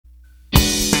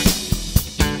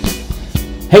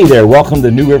Hey there, welcome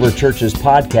to New River Church's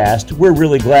podcast. We're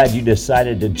really glad you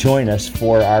decided to join us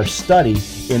for our study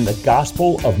in the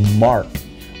Gospel of Mark.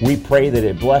 We pray that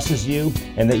it blesses you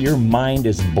and that your mind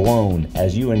is blown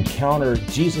as you encounter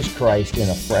Jesus Christ in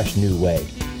a fresh new way.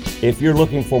 If you're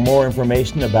looking for more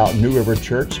information about New River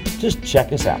Church, just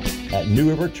check us out at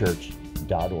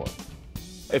newriverchurch.org.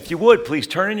 If you would, please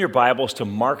turn in your Bibles to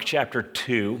Mark chapter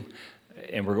 2,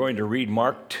 and we're going to read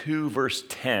Mark 2, verse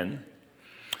 10.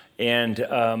 And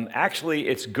actually,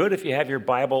 it's good if you have your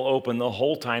Bible open the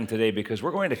whole time today because we're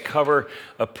going to cover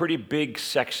a pretty big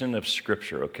section of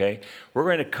Scripture, okay? We're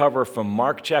going to cover from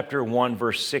Mark chapter 1,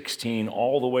 verse 16,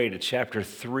 all the way to chapter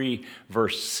 3,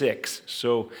 verse 6.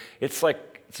 So it's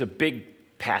a big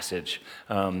passage.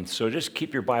 So just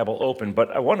keep your Bible open. But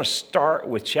I want to start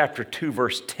with chapter 2,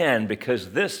 verse 10,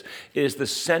 because this is the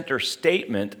center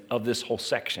statement of this whole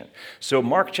section. So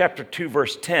Mark chapter 2,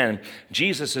 verse 10,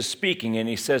 Jesus is speaking, and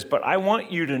he says, "But I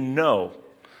want you to know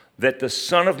that the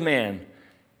Son of Man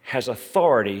has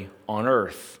authority on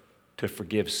earth to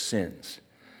forgive sins."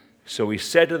 So he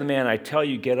said to the man, "I tell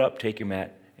you, get up, take your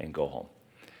mat, and go home."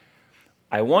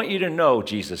 I want you to know,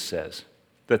 Jesus says,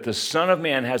 that the Son of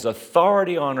Man has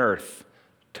authority on earth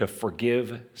to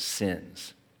forgive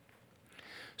sins.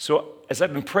 So as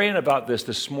I've been praying about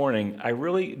this morning, I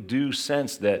really do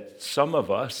sense that some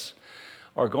of us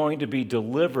are going to be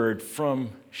delivered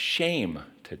from shame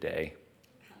today.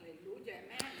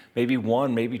 Maybe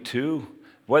one, maybe two.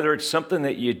 Whether it's something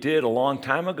that you did a long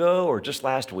time ago or just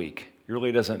last week, it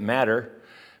really doesn't matter.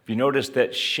 If you notice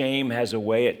that shame has a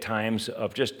way at times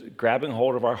of just grabbing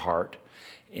hold of our heart,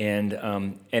 and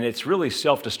it's really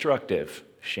self-destructive,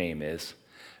 shame is,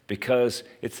 because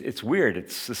it's weird.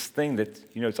 It's this thing that,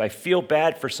 I feel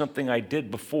bad for something I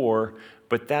did before,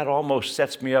 but that almost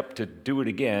sets me up to do it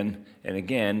again, and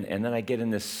then I get in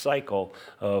this cycle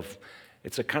of,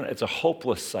 it's a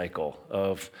hopeless cycle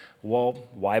of, well,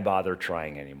 why bother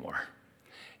trying anymore?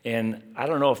 And I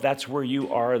don't know if that's where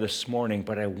you are this morning,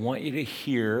 but I want you to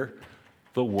hear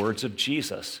the words of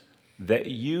Jesus, that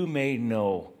you may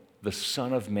know the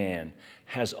Son of Man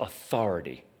has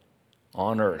authority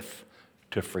on earth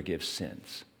to forgive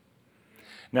sins.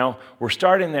 Now, we're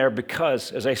starting there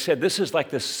because, as I said, this is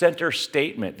like the center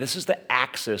statement. This is the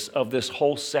axis of this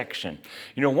whole section.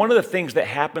 One of the things that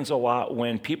happens a lot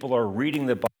when people are reading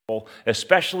the Bible,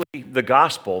 especially the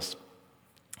Gospels,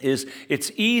 is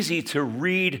it's easy to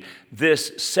read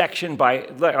this section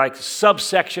by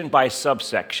subsection by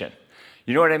subsection.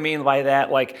 You know what I mean by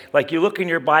that? Like you look in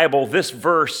your Bible, this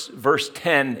verse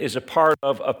 10, is a part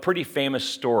of a pretty famous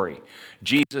story.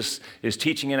 Jesus is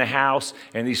teaching in a house,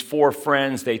 and these four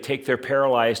friends, they take their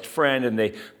paralyzed friend and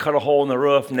they cut a hole in the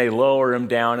roof and they lower him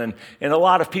down. And a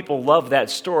lot of people love that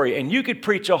story. And you could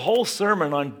preach a whole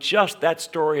sermon on just that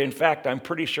story. In fact, I'm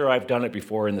pretty sure I've done it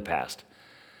before in the past.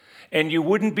 And you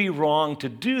wouldn't be wrong to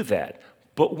do that.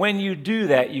 But when you do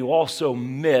that, you also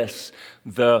miss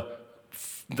the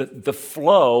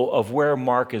flow of where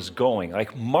Mark is going.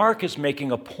 Like, Mark is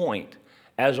making a point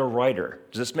as a writer.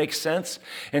 Does this make sense?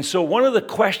 And so one of the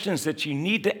questions that you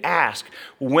need to ask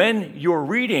when you're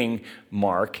reading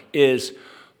Mark is,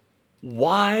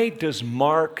 why does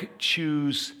Mark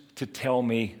choose to tell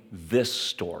me this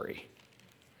story?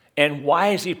 And why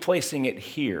is he placing it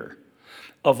here?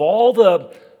 Of all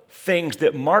the things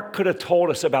that Mark could have told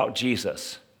us about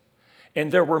Jesus,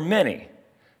 and there were many,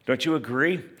 don't you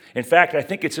agree? In fact, I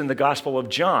think it's in the Gospel of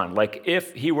John. Like,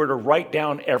 if he were to write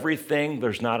down everything,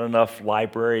 there's not enough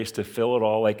libraries to fill it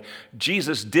all. Like,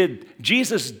 Jesus did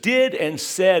and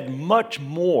said much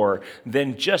more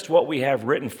than just what we have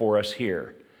written for us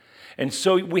here. And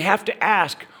so we have to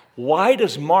ask, why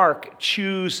does Mark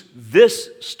choose this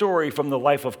story from the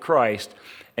life of Christ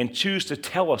and choose to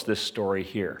tell us this story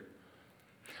here?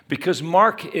 Because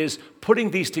Mark is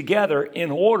putting these together in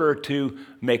order to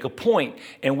make a point.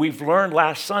 And we've learned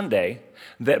last Sunday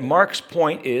that Mark's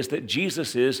point is that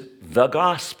Jesus is the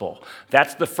gospel.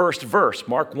 That's the first verse,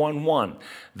 Mark 1:1.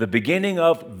 The beginning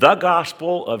of the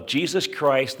gospel of Jesus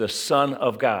Christ, the Son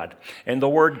of God. And the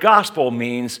word gospel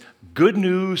means good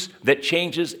news that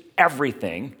changes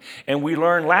everything. And we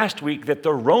learned last week that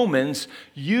the Romans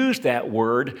used that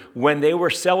word when they were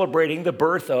celebrating the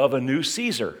birth of a new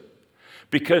Caesar,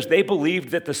 because they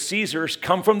believed that the Caesars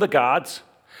come from the gods.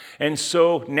 And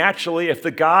so naturally, if the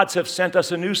gods have sent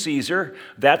us a new Caesar,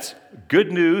 that's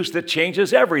good news that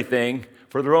changes everything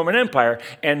for the Roman Empire.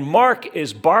 And Mark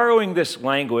is borrowing this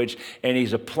language and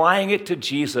he's applying it to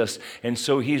Jesus. And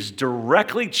so he's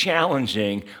directly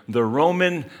challenging the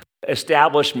Roman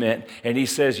establishment. And he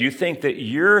says, you think that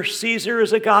your Caesar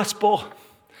is a gospel?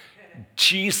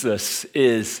 Jesus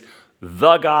is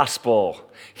the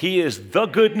gospel. He is the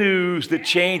good news that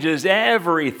changes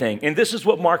everything. And this is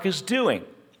what Mark is doing.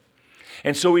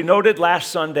 And so we noted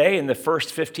last Sunday in the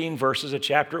first 15 verses of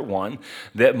chapter 1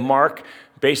 that Mark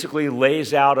basically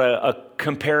lays out a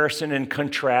comparison and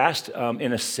contrast,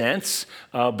 in a sense,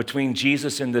 between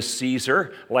Jesus and the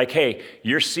Caesar. Like, hey,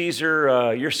 your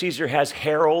Caesar has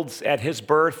heralds at his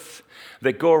birth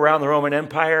that go around the Roman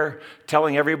Empire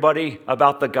telling everybody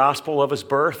about the gospel of his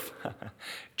birth.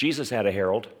 Jesus had a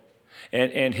herald,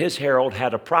 and his herald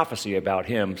had a prophecy about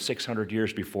him 600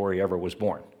 years before he ever was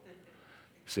born.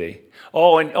 See?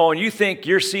 And you think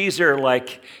your Caesar,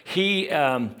 like he's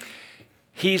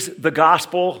the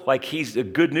gospel, like he's the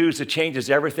good news that changes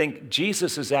everything.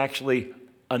 Jesus is actually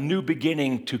a new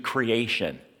beginning to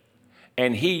creation,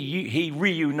 and he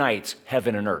reunites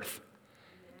heaven and earth.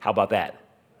 How about that?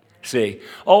 See?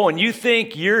 And you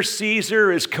think your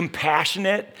Caesar is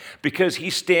compassionate because he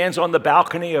stands on the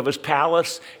balcony of his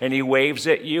palace and he waves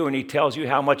at you and he tells you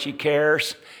how much he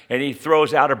cares and he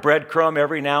throws out a breadcrumb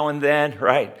every now and then,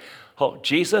 right?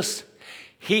 Jesus,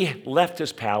 he left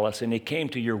his palace and he came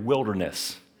to your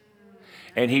wilderness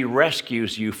and he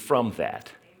rescues you from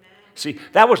that. See,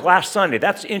 that was last Sunday.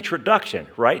 That's introduction,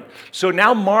 right? So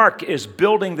now Mark is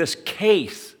building this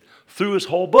case through his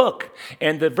whole book.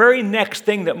 And the very next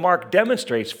thing that Mark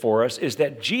demonstrates for us is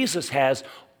that Jesus has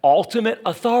ultimate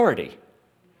authority.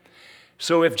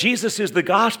 So if Jesus is the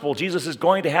gospel, Jesus is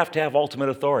going to have ultimate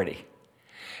authority.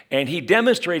 And he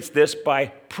demonstrates this by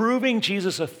proving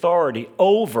Jesus' authority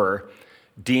over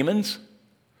demons.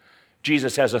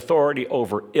 Jesus has authority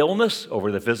over illness,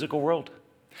 over the physical world.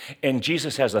 And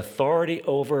Jesus has authority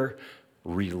over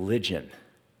religion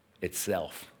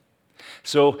itself.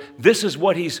 So this is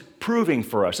what he's proving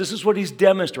for us. This is what he's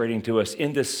demonstrating to us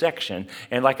in this section.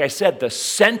 And like I said, the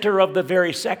center of the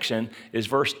very section is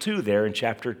verse 2 there in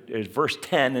verse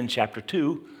 10 in chapter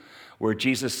 2, where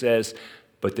Jesus says,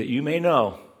 "But that you may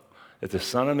know that the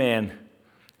Son of Man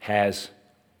has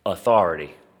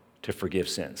authority to forgive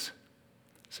sins."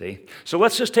 See? So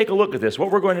let's just take a look at this. What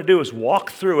we're going to do is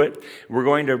walk through it. I'm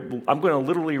going to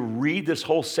literally read this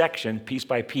whole section piece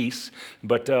by piece,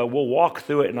 but we'll walk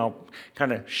through it and I'll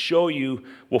kind of show you,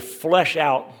 we'll flesh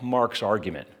out Mark's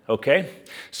argument, okay?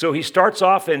 So he starts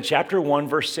off in chapter 1,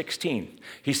 verse 16.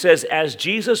 He says, "As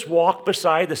Jesus walked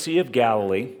beside the Sea of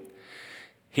Galilee,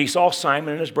 he saw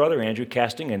Simon and his brother Andrew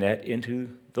casting a net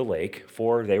into the lake,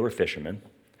 for they were fishermen.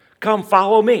 'Come,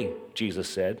 follow me,' Jesus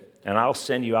said, 'and I'll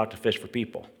send you out to fish for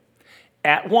people.'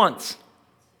 At once."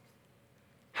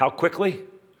 How quickly?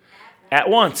 At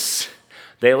once.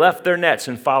 They left their nets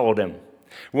and followed him.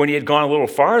 When he had gone a little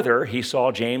farther, he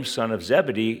saw James, son of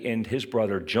Zebedee, and his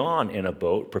brother John in a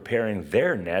boat preparing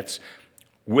their nets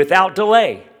without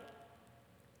delay.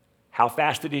 How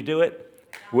fast did he do it?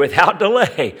 Without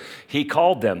delay. He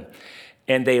called them.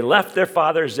 And they left their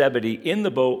father Zebedee in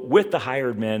the boat with the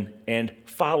hired men and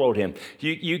followed him.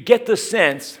 You get the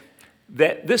sense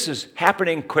that this is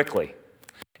happening quickly.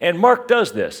 And Mark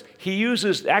does this. He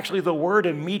uses, actually the word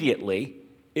immediately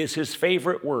is his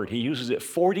favorite word. He uses it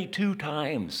 42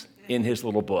 times in his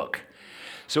little book.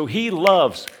 So he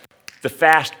loves the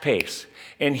fast pace.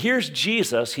 And here's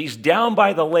Jesus. He's down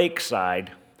by the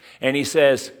lakeside and he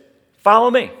says,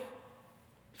 "Follow me,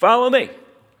 follow me,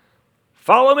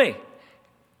 follow me."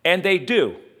 And they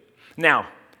do. Now,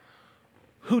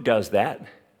 who does that?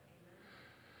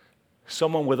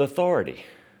 Someone with authority.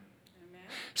 Amen.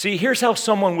 See, here's how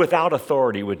someone without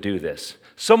authority would do this.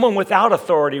 Someone without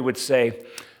authority would say,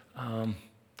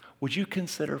 "Would you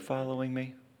consider following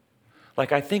me?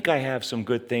 Like, I think I have some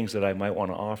good things that I might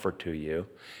want to offer to you.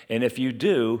 And if you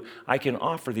do, I can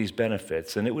offer these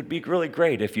benefits. And it would be really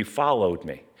great if you followed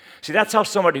me." See, that's how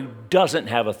somebody who doesn't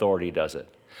have authority does it.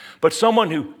 But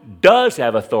someone who does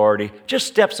have authority just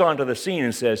steps onto the scene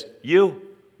and says, "You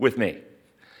with me."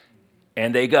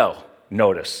 And they go.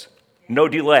 Notice. No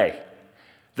delay.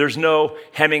 There's no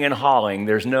hemming and hawing.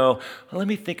 There's no, "Let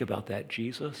me think about that,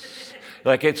 Jesus."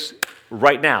 Like, it's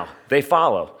right now. They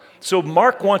follow. So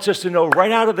Mark wants us to know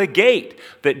right out of the gate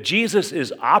that Jesus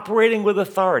is operating with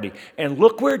authority. And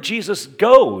look where Jesus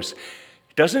goes.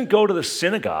 He doesn't go to the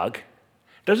synagogue.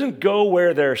 Doesn't go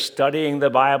where they're studying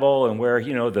the Bible and where,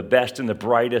 the best and the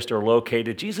brightest are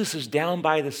located. Jesus is down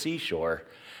by the seashore,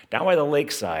 down by the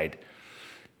lakeside,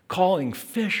 calling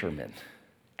fishermen,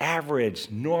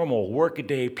 average, normal,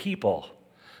 workaday people,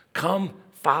 "Come,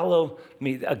 follow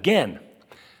me." Again,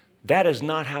 that is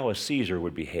not how a Caesar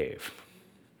would behave.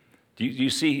 You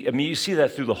see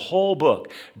that through the whole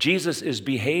book. Jesus is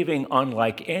behaving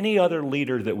unlike any other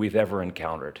leader that we've ever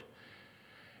encountered.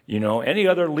 Any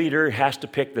other leader has to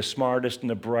pick the smartest and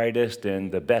the brightest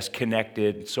and the best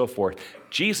connected and so forth.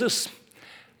 Jesus,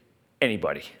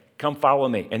 anybody, come follow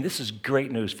me. And this is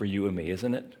great news for you and me,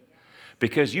 isn't it?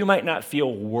 Because you might not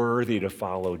feel worthy to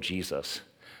follow Jesus.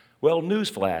 Well,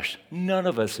 newsflash, none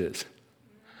of us is.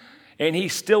 And he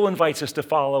still invites us to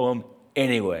follow him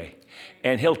anyway.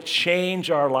 And he'll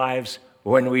change our lives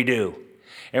when we do.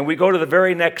 And we go to the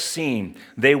very next scene.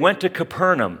 They went to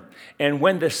Capernaum. And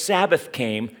when the Sabbath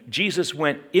came, Jesus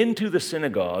went into the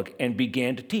synagogue and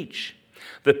began to teach.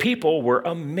 The people were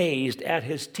amazed at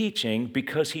his teaching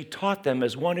because he taught them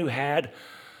as one who had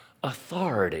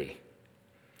authority,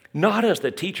 not as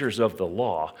the teachers of the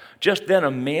law. Just then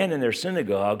a man in their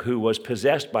synagogue who was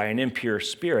possessed by an impure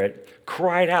spirit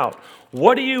cried out,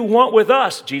 "What do you want with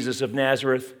us, Jesus of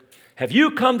Nazareth? Have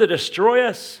you come to destroy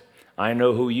us? I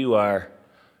know who you are.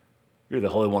 You're the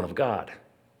Holy One of God."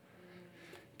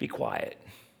 "Be quiet,"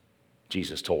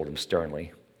 Jesus told him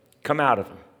sternly. "Come out of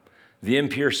him." The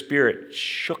impure spirit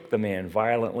shook the man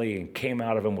violently and came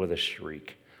out of him with a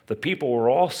shriek. The people were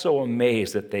all so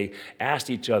amazed that they asked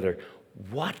each other,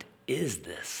 "What is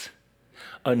this?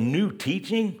 A new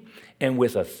teaching and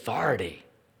with authority.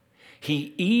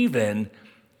 He even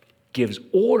gives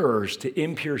orders to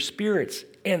impure spirits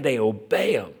and they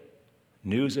obey him."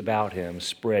 News about him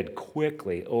spread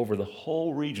quickly over the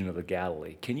whole region of the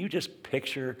Galilee. Can you just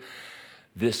picture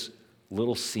this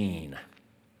little scene?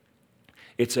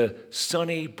 It's a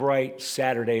sunny, bright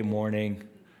Saturday morning.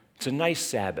 It's a nice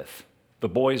Sabbath. The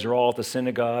boys are all at the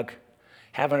synagogue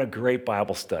having a great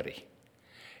Bible study.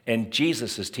 And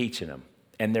Jesus is teaching them.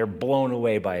 And they're blown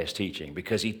away by his teaching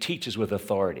because he teaches with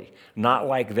authority, not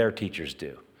like their teachers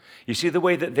do. You see, the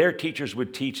way that their teachers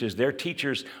would teach is their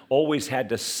teachers always had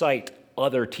to cite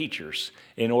other teachers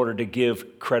in order to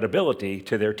give credibility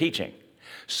to their teaching.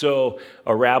 So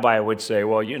a rabbi would say,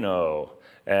 well,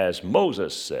 as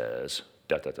Moses says,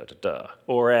 da, da, da, da, da.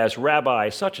 Or as Rabbi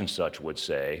such and such would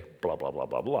say, blah, blah, blah,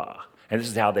 blah, blah. And this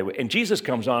is how they would. And Jesus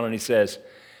comes on and he says,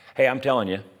 "Hey, I'm telling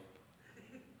you,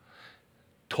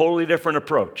 totally different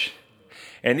approach."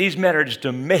 And these men are just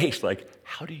amazed, like,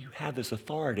 how do you have this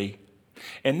authority?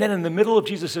 And then in the middle of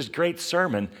Jesus' great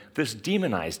sermon, this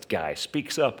demonized guy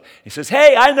speaks up. He says,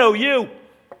 "Hey, I know you.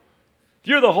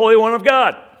 You're the Holy One of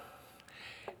God."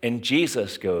 And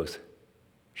Jesus goes,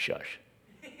 "Shush."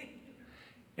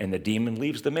 And the demon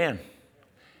leaves the man.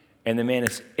 And the man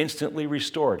is instantly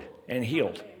restored and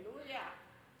healed.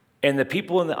 And the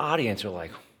people in the audience are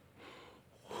like,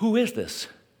 who is this?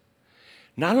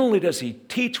 Not only does he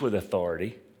teach with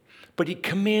authority, but he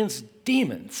commands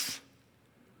demons.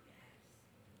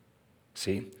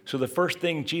 See? So the first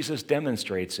thing Jesus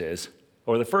demonstrates is,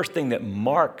 or the first thing that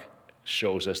Mark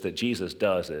shows us that Jesus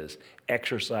does is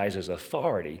exercises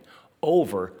authority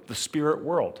over the spirit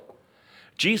world.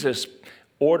 Jesus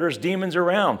orders demons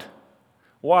around.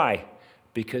 Why?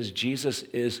 Because Jesus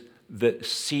is the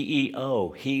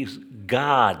CEO. He's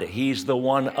God. He's the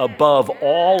one above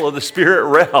all of the spirit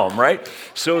realm, right?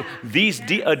 So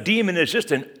a demon is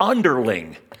just an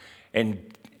underling.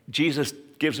 And Jesus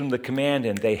gives them the command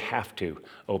and they have to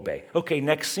obey. Okay,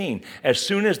 next scene. As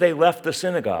soon as they left the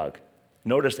synagogue,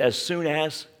 notice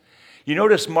you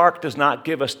notice Mark does not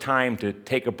give us time to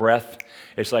take a breath.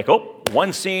 It's like,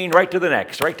 one scene, right to the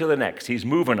next. He's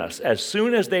moving us. As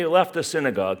soon as they left the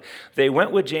synagogue, they went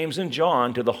with James and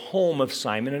John to the home of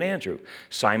Simon and Andrew.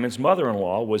 Simon's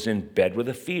mother-in-law was in bed with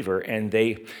a fever, and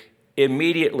they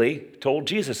immediately told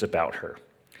Jesus about her.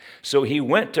 So he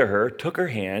went to her, took her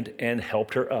hand, and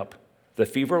helped her up. The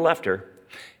fever left her,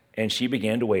 and she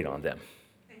began to wait on them.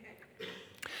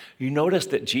 You notice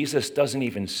that Jesus doesn't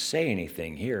even say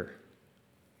anything here.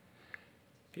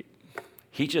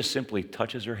 He just simply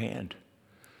touches her hand.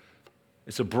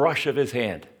 It's a brush of his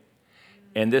hand.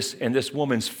 And this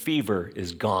woman's fever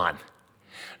is gone.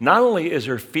 Not only is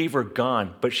her fever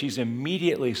gone, but she's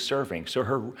immediately serving.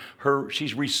 So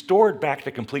she's restored back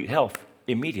to complete health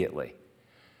immediately.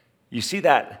 You see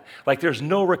that? Like there's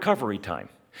no recovery time.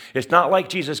 It's not like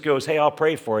Jesus goes, "Hey, I'll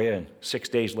pray for you," and 6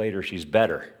 days later she's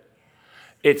better.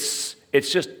 It's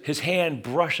just his hand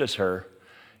brushes her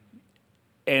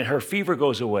and her fever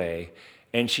goes away.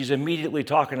 And she's immediately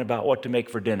talking about what to make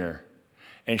for dinner.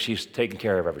 And she's taking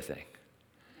care of everything.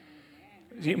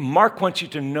 See, Mark wants you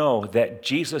to know that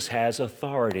Jesus has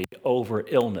authority over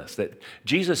illness. That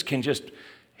Jesus he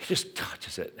just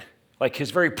touches it. Like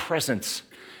his very presence,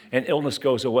 and illness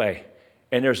goes away.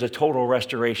 And there's a total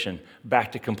restoration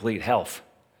back to complete health.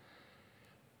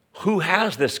 Who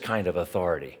has this kind of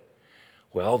authority?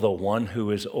 Well, the one who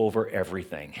is over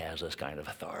everything has this kind of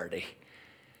authority.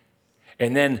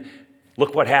 And then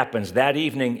Look what happens. That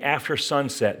evening after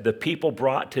sunset, the people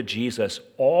brought to Jesus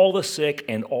all the sick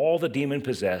and all the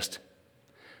demon-possessed.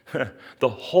 The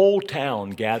whole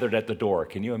town gathered at the door.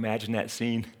 Can you imagine that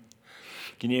scene?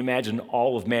 Can you imagine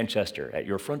all of Manchester at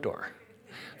your front door?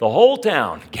 The whole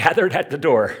town gathered at the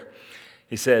door.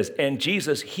 He says, and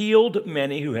Jesus healed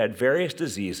many who had various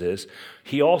diseases.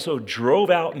 He also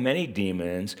drove out many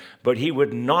demons, but he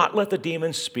would not let the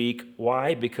demons speak.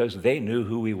 Why? Because they knew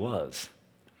who he was.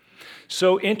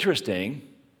 So interesting,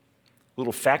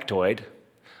 little factoid,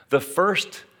 the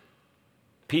first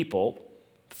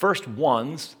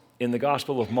ones in the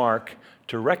Gospel of Mark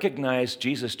to recognize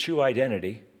Jesus' true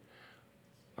identity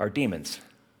are demons.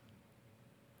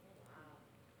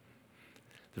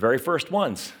 The very first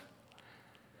ones.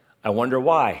 I wonder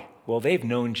why. Well, they've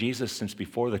known Jesus since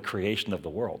before the creation of the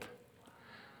world.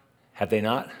 Have they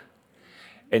not?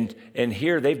 And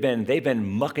here they've been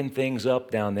mucking things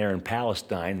up down there in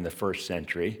Palestine in the first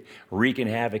century, wreaking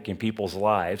havoc in people's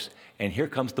lives, and here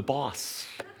comes the boss,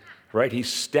 right? He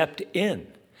stepped in.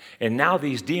 And now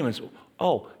these demons,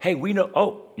 we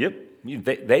know,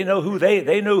 they know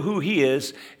they know who he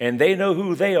is, and they know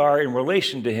who they are in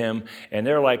relation to him, and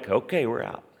they're like, okay, we're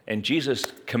out. And Jesus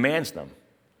commands them.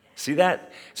 See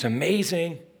that? It's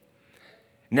amazing.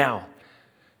 Now,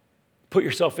 put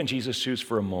yourself in Jesus' shoes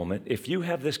for a moment. If you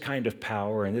have this kind of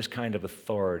power and this kind of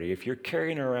authority, if you're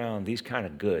carrying around these kind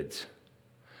of goods,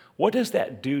 what does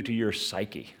that do to your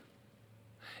psyche?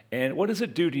 And what does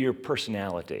it do to your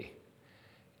personality?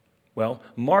 Well,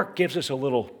 Mark gives us a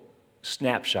little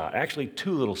snapshot, actually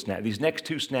two little these next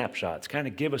two snapshots kind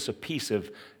of give us a piece of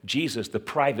Jesus, the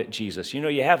private Jesus. You know,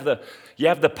 you have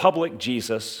the public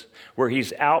Jesus where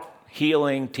he's out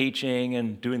healing, teaching,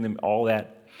 and doing all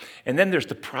that. And then there's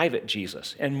the private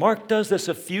Jesus. And Mark does this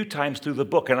a few times through the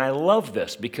book, and I love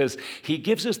this because he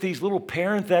gives us these little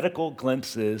parenthetical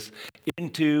glimpses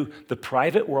into the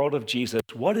private world of Jesus.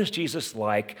 What is Jesus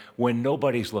like when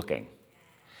nobody's looking?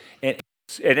 And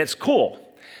it's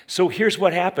cool. So here's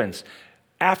what happens.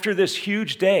 After this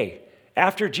huge day,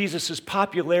 after Jesus'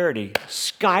 popularity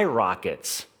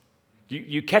skyrockets,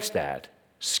 you catch that?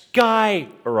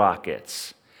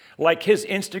 Skyrockets. Like his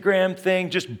Instagram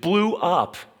thing just blew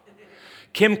up.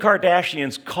 Kim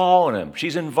Kardashian's calling him.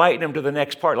 She's inviting him to the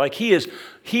next part. Like he has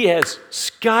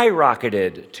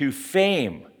skyrocketed to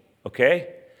fame, okay?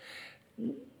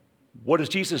 What does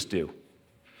Jesus do?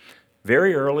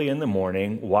 Very early in the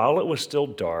morning, while it was still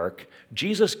dark,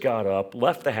 Jesus got up,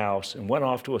 left the house, and went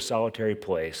off to a solitary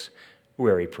place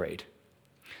where he prayed.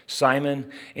 Simon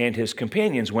and his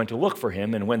companions went to look for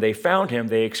him, and when they found him,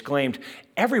 they exclaimed,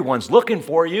 "Everyone's looking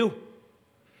for you."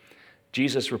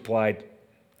 Jesus replied,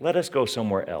 "Let us go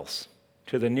somewhere else,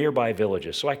 to the nearby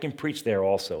villages, so I can preach there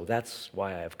also. That's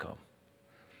why I have come."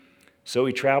 So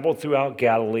he traveled throughout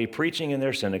Galilee, preaching in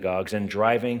their synagogues and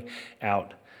driving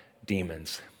out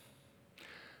demons.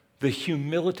 The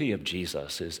humility of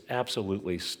Jesus is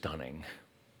absolutely stunning.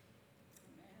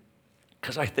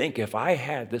 Because I think if I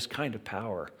had this kind of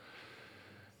power,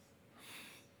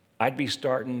 I'd be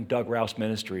starting Doug Rouse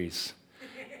Ministries.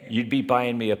 You'd be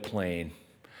buying me a plane.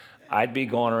 I'd be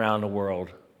going around the world.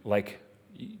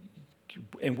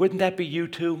 And wouldn't that be you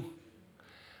too?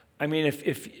 I mean,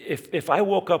 if I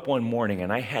woke up one morning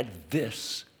and I had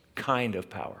this kind of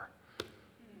power,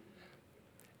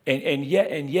 and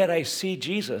yet I see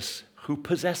Jesus who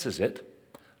possesses it,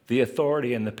 the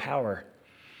authority and the power,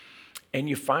 and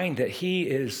you find that he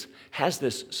has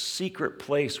this secret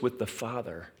place with the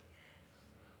Father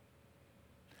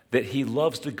that he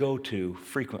loves to go to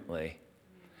frequently,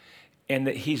 and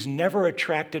that he's never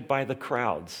attracted by the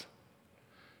crowds.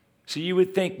 So you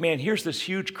would think, man, here's this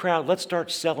huge crowd. Let's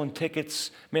start selling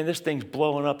tickets. Man, this thing's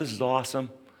blowing up. This is awesome.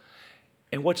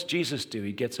 And what's Jesus do?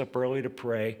 He gets up early to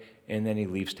pray, and then he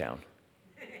leaves town.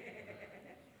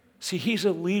 See, he's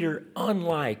a leader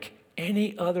unlike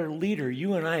any other leader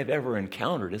you and I have ever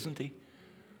encountered, isn't he?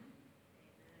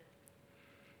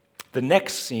 The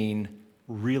next scene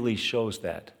really shows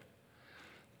that.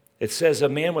 It says, a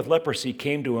man with leprosy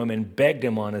came to him and begged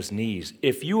him on his knees,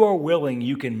 "If you are willing,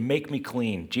 you can make me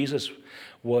clean." Jesus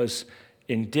was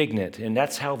indignant, and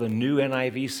that's how the new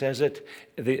NIV says it.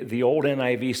 The old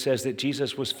NIV says that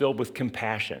Jesus was filled with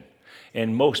compassion,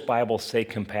 and most Bibles say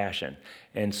compassion.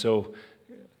 And so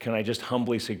can I just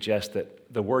humbly suggest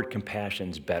that the word compassion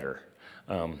is better.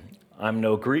 I'm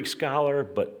no Greek scholar,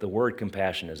 but the word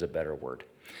compassion is a better word.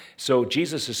 So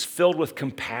Jesus is filled with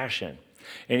compassion.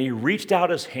 And he reached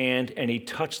out his hand and he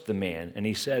touched the man and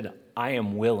he said, "I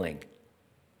am willing,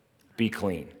 be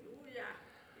clean."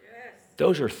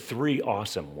 Those are three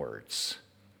awesome words.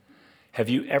 Have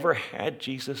you ever had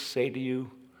Jesus say to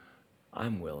you,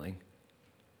 "I'm willing"?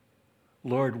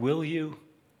 Lord, will you?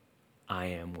 I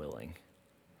am willing.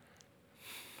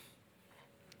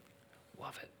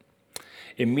 Love it.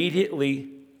 Immediately,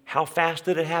 how fast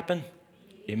did it happen?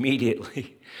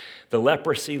 Immediately. The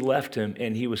leprosy left him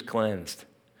and he was cleansed.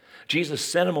 Jesus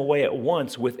sent him away at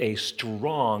once with a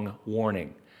strong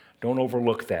warning. Don't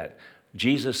overlook that.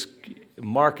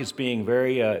 Mark is being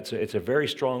it's a very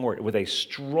strong word, with a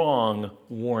strong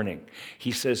warning.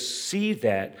 He says, see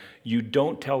that you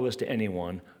don't tell this to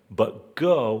anyone, but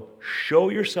go, show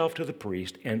yourself to the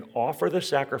priest, and offer the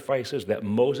sacrifices that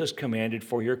Moses commanded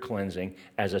for your cleansing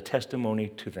as a testimony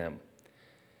to them.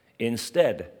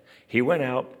 Instead, he went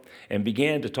out and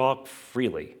began to talk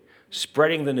freely,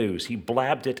 spreading the news. He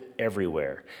blabbed it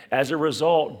everywhere. As a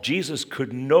result, Jesus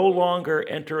could no longer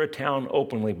enter a town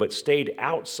openly, but stayed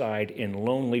outside in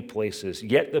lonely places.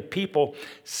 Yet the people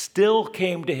still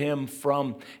came to him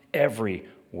from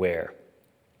everywhere.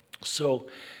 So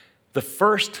the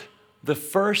first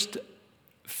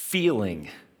feeling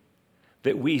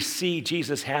that we see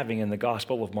Jesus having in the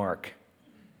Gospel of Mark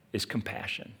is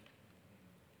compassion.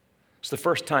 It's the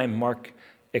first time Mark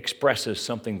expresses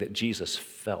something that Jesus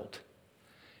felt.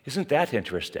 Isn't that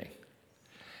interesting?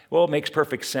 Well, it makes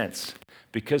perfect sense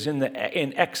because in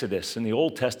Exodus, in the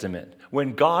Old Testament,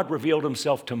 when God revealed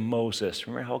himself to Moses,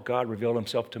 remember how God revealed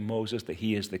himself to Moses, that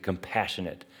he is the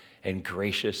compassionate and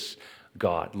gracious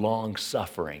God,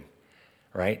 long-suffering,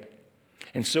 right?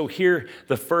 And so here,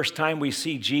 the first time we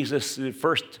see Jesus, the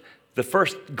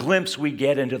first glimpse we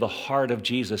get into the heart of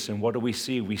Jesus, and what do we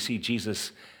see? We see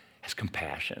Jesus has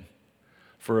compassion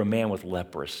for a man with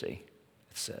leprosy,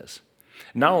 it says.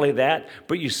 Not only that,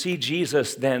 but you see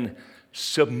Jesus then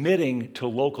submitting to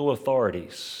local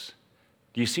authorities.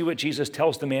 Do you see what Jesus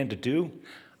tells the man to do?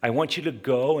 I want you to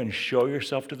go and show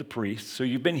yourself to the priest. So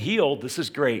you've been healed. This is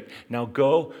great. Now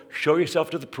go, show yourself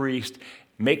to the priest,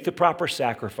 make the proper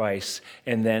sacrifice,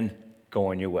 and then go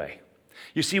on your way.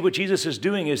 You see, what Jesus is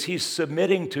doing is he's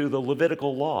submitting to the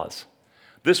Levitical laws.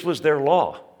 This was their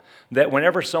law, that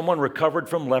whenever someone recovered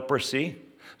from leprosy,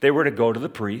 they were to go to the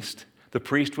priest. The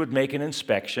priest would make an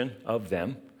inspection of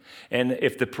them. And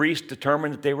if the priest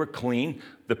determined that they were clean,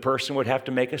 the person would have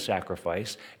to make a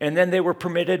sacrifice. And then they were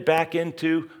permitted back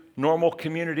into normal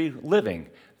community living.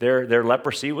 Their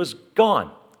leprosy was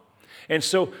gone. And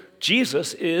so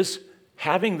Jesus is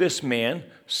having this man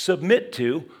submit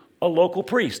to a local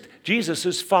priest. Jesus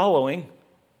is following,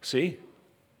 the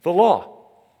law.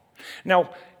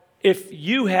 Now, if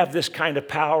you have this kind of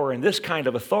power and this kind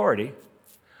of authority,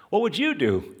 what would you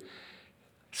do?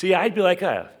 See, I'd be like,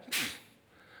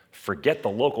 forget the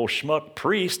local schmuck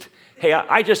priest. Hey,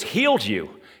 I just healed you.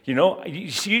 You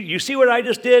see what I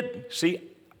just did? See,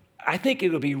 I think it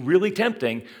would be really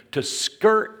tempting to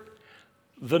skirt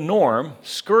the norm,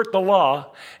 skirt the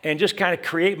law, and just kind of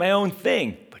create my own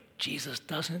thing. But Jesus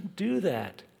doesn't do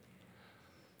that.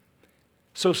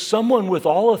 So someone with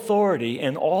all authority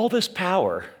and all this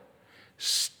power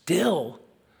still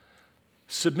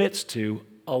submits to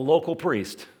a local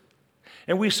priest.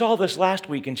 And we saw this last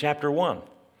week in chapter 1.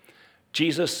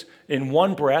 Jesus, in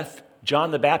one breath,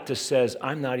 John the Baptist says,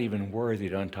 I'm not even worthy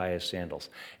to untie his sandals.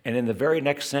 And in the very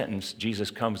next sentence,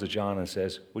 Jesus comes to John and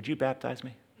says, would you baptize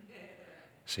me?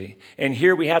 See? And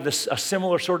here we have a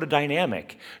similar sort of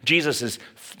dynamic. Jesus is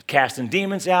casting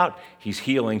demons out. He's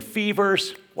healing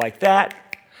fevers like that.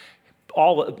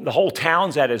 The whole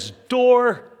town's at his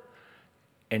door.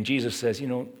 And Jesus says,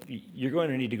 you're going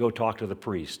to need to go talk to the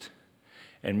priest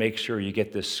and make sure you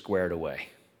get this squared away.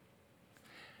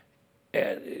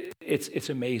 It's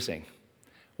amazing.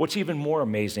 What's even more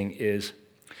amazing is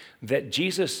that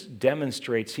Jesus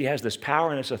demonstrates, he has this power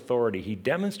and this authority. He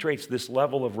demonstrates this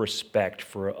level of respect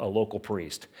for a local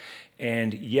priest.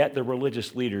 And yet the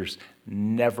religious leaders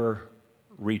never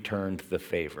returned the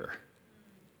favor.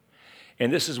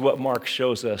 And this is what Mark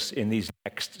shows us in these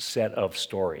next set of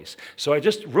stories. So I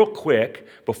just, real quick,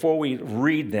 before we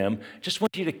read them, just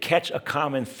want you to catch a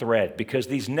common thread, because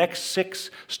these next 6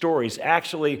 stories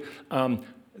actually,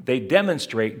 they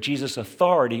demonstrate Jesus'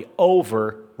 authority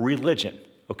over religion,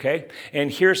 okay?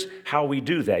 And here's how we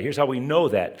do that. Here's how we know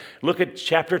that. Look at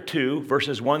chapter 2,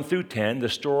 verses 1 through 10, the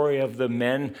story of the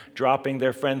men dropping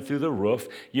their friend through the roof.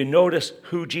 You notice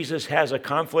who Jesus has a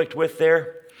conflict with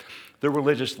there? The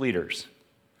religious leaders.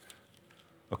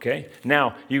 Okay?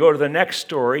 Now, you go to the next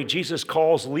story. Jesus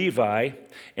calls Levi,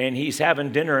 and he's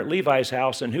having dinner at Levi's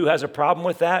house, and who has a problem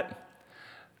with that?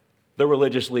 The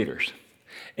religious leaders.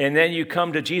 And then you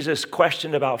come to Jesus'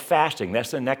 question about fasting.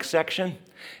 That's the next section.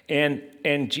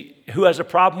 And who has a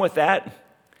problem with that?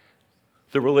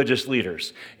 The religious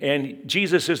leaders. And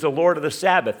Jesus is the Lord of the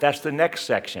Sabbath. That's the next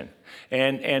section.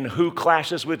 And who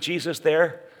clashes with Jesus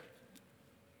there?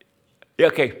 Yeah,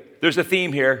 okay, there's a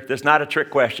theme here. That's not a trick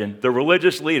question. The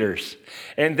religious leaders.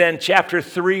 And then chapter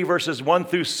 3, verses 1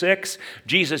 through 6,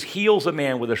 Jesus heals a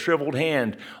man with a shriveled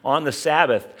hand on the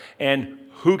Sabbath. And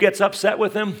who gets upset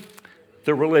with him?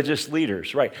 The religious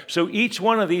leaders, right? So each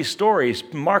one of these stories,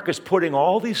 Mark is putting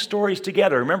all these stories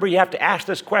together. Remember, you have to ask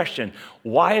this question.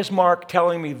 Why is Mark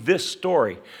telling me this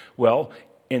story? Well,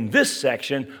 in this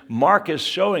section, Mark is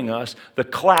showing us the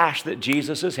clash that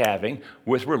Jesus is having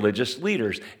with religious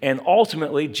leaders. And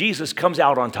ultimately, Jesus comes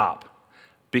out on top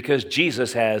because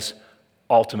Jesus has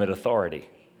ultimate authority.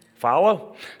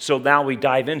 Follow? So now we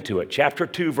dive into it. Chapter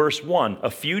 2, verse 1.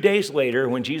 A few days later,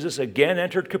 when Jesus again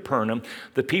entered Capernaum,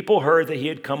 the people heard that he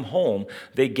had come home.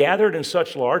 They gathered in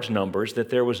such large numbers that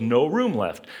there was no room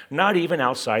left, not even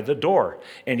outside the door.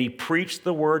 And he preached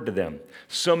the word to them.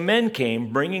 Some men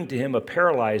came, bringing to him a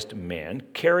paralyzed man,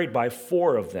 carried by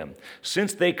 4 of them.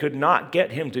 Since they could not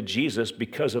get him to Jesus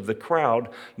because of the crowd,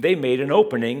 they made an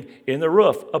opening in the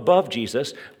roof above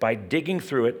Jesus by digging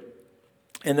through it,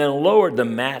 and then lowered the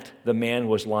mat the man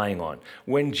was lying on.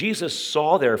 When Jesus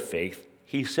saw their faith,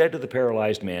 he said to the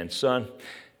paralyzed man, "Son,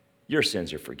 your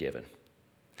sins are forgiven."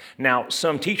 Now,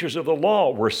 some teachers of the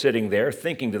law were sitting there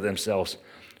thinking to themselves,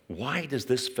 "Why does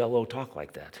this fellow talk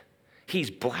like that?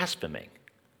 He's blaspheming.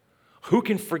 Who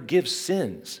can forgive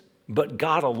sins but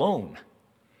God alone?"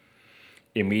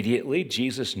 Immediately,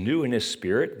 Jesus knew in his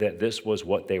spirit that this was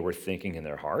what they were thinking in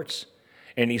their hearts.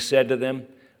 And he said to them,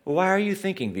 "Why are you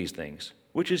thinking these things?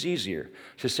 Which is easier,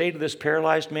 to say to this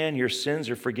paralyzed man, 'Your sins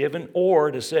are forgiven,'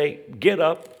 or to say, 'Get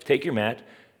up, take your mat,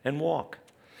 and walk'?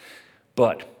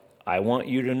 But I want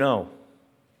you to know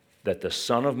that the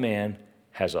Son of Man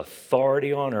has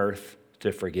authority on earth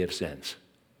to forgive sins."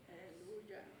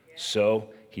 So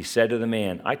he said to the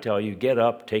man, "I tell you, get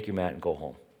up, take your mat, and go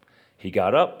home." He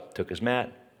got up, took his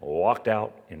mat, walked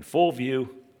out in full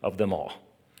view of them all.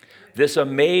 This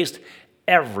amazed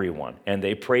everyone, and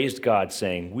they praised God,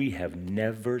 saying, "We have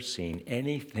never seen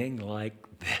anything like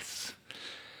this."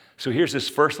 So here's this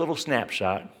first little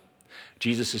snapshot.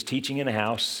 Jesus is teaching in a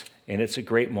house, and it's a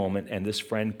great moment, and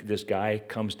this guy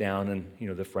comes down,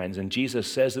 and the friends, and Jesus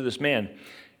says to this man,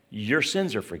 "Your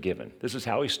sins are forgiven." This is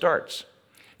how he starts.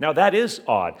 Now that is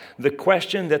odd. The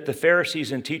question that the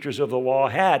Pharisees and teachers of the law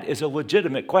had is a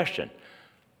legitimate question.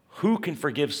 Who can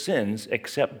forgive sins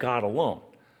except God alone?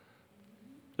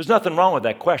 There's nothing wrong with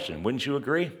that question, wouldn't you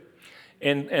agree?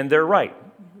 And they're right.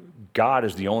 God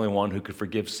is the only one who could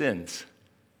forgive sins.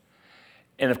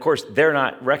 And of course, they're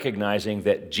not recognizing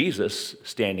that Jesus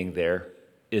standing there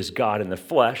is God in the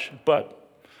flesh, but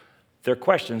their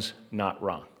question's not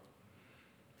wrong.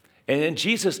 And then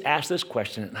Jesus asked this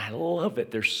question, and I love it.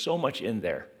 There's so much in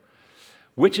there.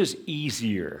 Which is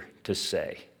easier to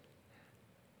say?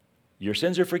 Your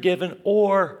sins are forgiven,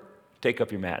 or take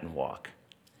up your mat and walk?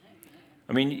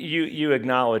 I mean, you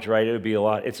acknowledge, right,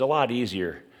 it's a lot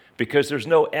easier because there's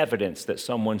no evidence that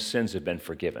someone's sins have been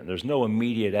forgiven. There's no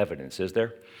immediate evidence, is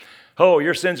there? "Oh,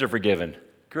 your sins are forgiven."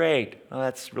 Great. Well,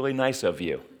 that's really nice of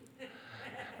you.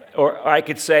 Or I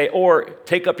could say, or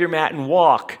take up your mat and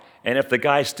walk. And if the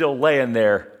guy's still laying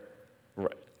there,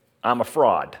 I'm a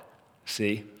fraud.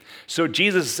 See? So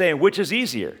Jesus is saying, which is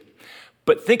easier?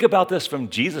 But think about this from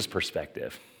Jesus'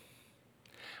 perspective.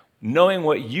 Knowing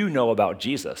what you know about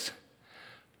Jesus,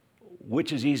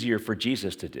 which is easier for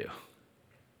Jesus to do?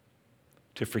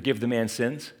 To forgive the man's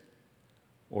sins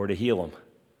or to heal him?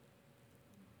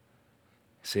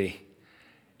 See,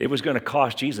 it was going to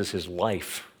cost Jesus his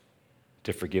life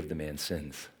to forgive the man's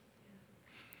sins.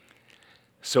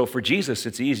 So for Jesus,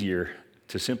 it's easier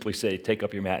to simply say, take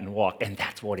up your mat and walk, and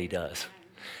that's what he does.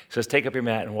 He says, take up your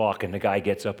mat and walk, and the guy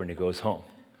gets up and he goes home.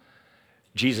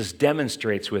 Jesus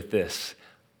demonstrates with this,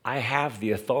 I have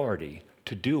the authority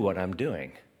to do what I'm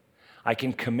doing. I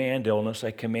can command illness, I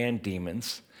command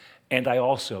demons, and I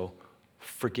also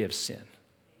forgive sin.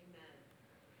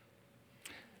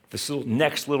 Amen. This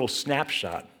next little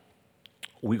snapshot,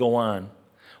 we go on.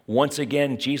 Once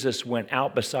again, Jesus went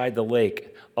out beside the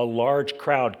lake. A large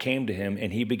crowd came to him,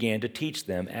 and he began to teach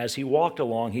them. As he walked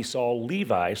along, he saw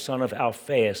Levi, son of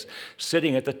Alphaeus,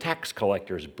 sitting at the tax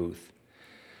collector's booth.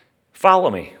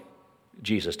 "Follow me,"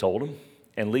 Jesus told him,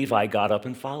 and Levi got up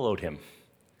and followed him.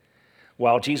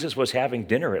 While Jesus was having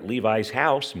dinner at Levi's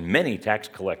house, many tax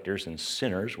collectors and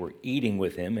sinners were eating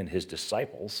with him and his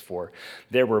disciples, for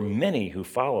there were many who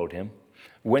followed him.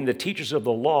 When the teachers of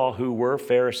the law, who were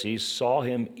Pharisees, saw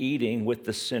him eating with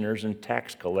the sinners and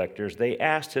tax collectors, they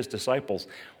asked his disciples,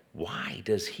 "Why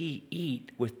does he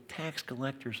eat with tax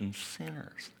collectors and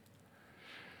sinners?"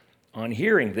 On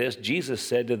hearing this, Jesus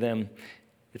said to them,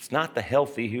 "It's not the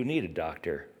healthy who need a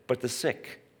doctor, but the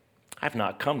sick. I've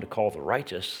not come to call the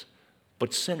righteous,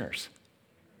 but sinners.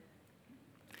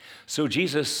 So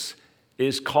Jesus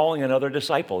is calling another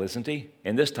disciple, isn't he?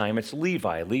 And this time it's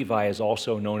Levi. Levi is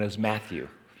also known as Matthew.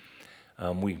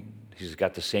 He's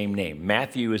got the same name.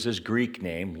 Matthew is his Greek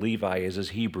name. Levi is his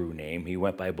Hebrew name. He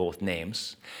went by both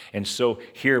names. And so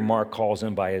here Mark calls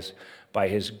him by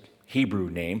his Hebrew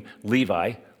name,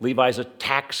 Levi. Levi's a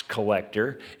tax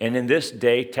collector. And in this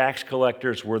day, tax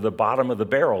collectors were the bottom of the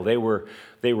barrel. They were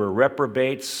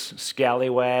reprobates,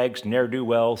 scallywags,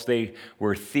 ne'er-do-wells. They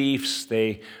were thieves.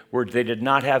 They did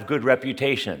not have good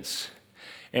reputations.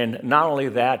 And not only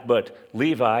that, but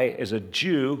Levi is a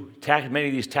Jew. Many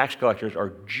of these tax collectors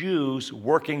are Jews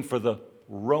working for the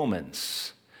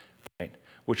Romans, right?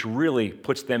 Which really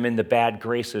puts them in the bad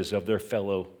graces of their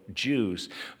fellow Jews.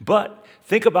 But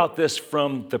think about this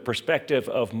from the perspective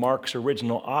of Mark's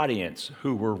original audience,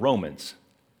 who were Romans.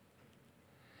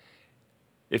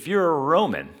 If you're a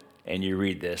Roman and you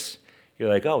read this, you're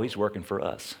like, oh, he's working for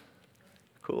us.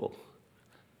 Cool.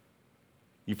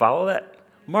 You follow that?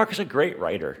 Mark is a great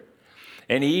writer,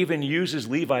 and he even uses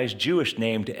Levi's Jewish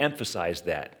name to emphasize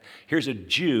that. Here's a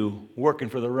Jew working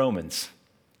for the Romans.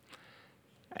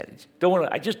 You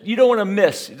don't want to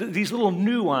miss these little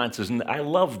nuances, and I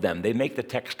love them. They make the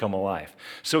text come alive.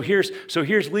 So here's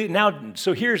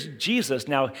Jesus.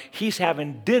 Now he's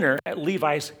having dinner at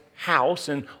Levi's house,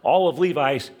 and all of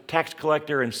Levi's tax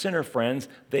collector and sinner friends,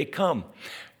 they come.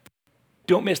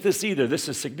 Don't miss this either. This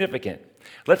is significant.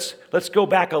 Let's go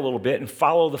back a little bit and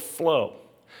follow the flow.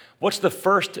 What's the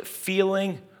first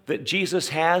feeling that Jesus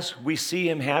has, we see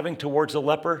him having towards the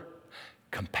leper?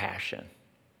 Compassion.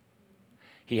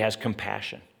 He has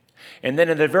compassion. And then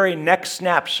in the very next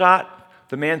snapshot,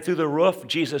 the man through the roof,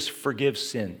 Jesus forgives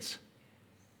sins.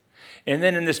 And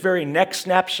then in this very next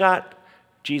snapshot,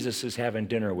 Jesus is having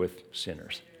dinner with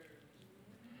sinners.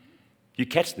 You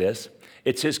catch this?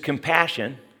 It's his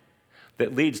compassion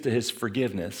that leads to his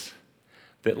forgiveness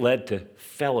that led to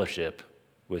fellowship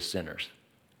with sinners.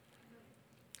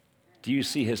 Do you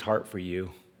see his heart for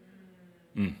you?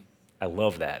 I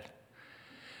love that.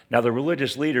 Now, the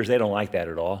religious leaders, they don't like that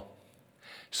at all.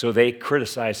 So they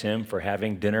criticize him for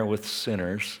having dinner with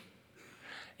sinners.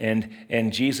 And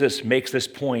Jesus makes this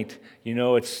point,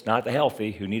 it's not the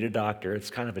healthy who need a doctor. It's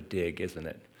kind of a dig, isn't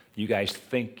it? You guys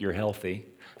think you're healthy,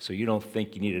 so you don't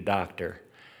think you need a doctor.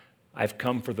 I've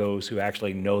come for those who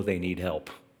actually know they need help.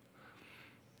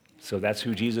 So that's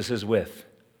who Jesus is with.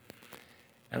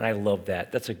 And I love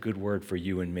that. That's a good word for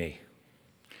you and me.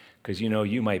 Because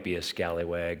you might be a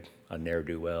scallywag, a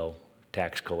ne'er-do-well,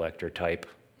 tax collector type,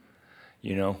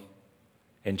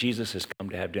 and Jesus has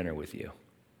come to have dinner with you.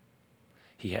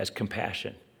 He has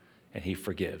compassion, and he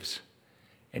forgives,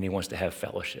 and he wants to have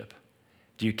fellowship.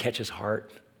 Do you catch his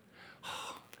heart?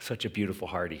 Oh, such a beautiful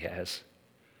heart he has.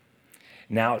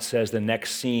 Now it says the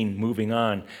next scene, moving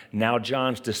on. Now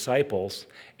John's disciples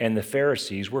and the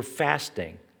Pharisees were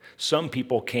fasting. Some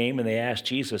people came and they asked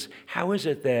Jesus, how is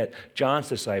it that John's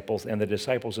disciples and the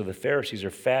disciples of the Pharisees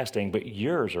are fasting, but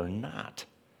yours are not?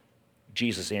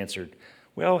 Jesus answered,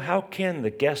 well, how can the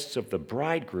guests of the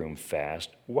bridegroom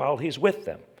fast while he's with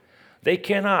them? They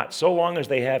cannot, so long as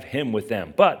they have him with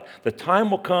them. But the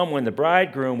time will come when the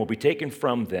bridegroom will be taken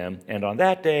from them, and on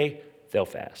that day they'll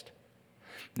fast.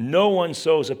 No one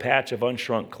sews a patch of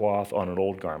unshrunk cloth on an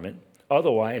old garment.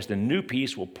 Otherwise, the new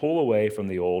piece will pull away from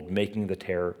the old, making the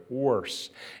tear worse.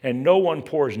 And no one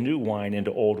pours new wine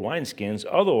into old wineskins.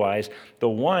 Otherwise, the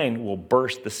wine will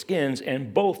burst the skins,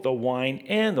 and both the wine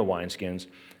and the wineskins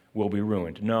will be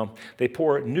ruined. No, they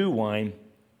pour new wine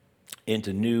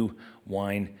into new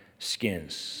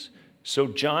wineskins. So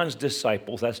John's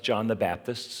disciples, that's John the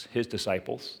Baptist, his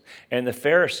disciples, and the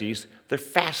Pharisees, they're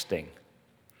fasting.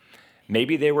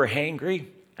 Maybe they were hangry,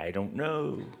 I don't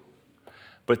know.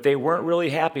 But they weren't really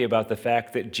happy about the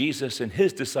fact that Jesus and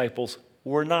his disciples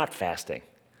were not fasting.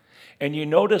 And you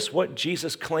notice what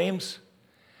Jesus claims?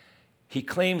 He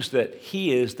claims that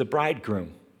he is the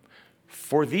bridegroom.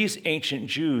 For these ancient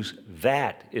Jews,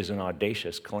 that is an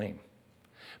audacious claim.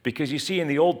 Because you see, in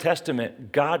the Old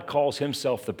Testament, God calls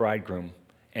himself the bridegroom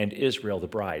and Israel the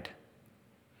bride.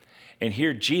 And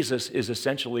here Jesus is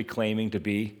essentially claiming to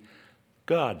be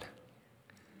God.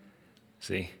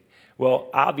 See? Well,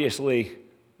 obviously,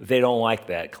 they don't like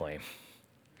that claim.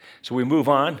 So we move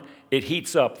on. It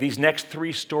heats up. These next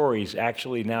three stories,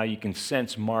 actually, now you can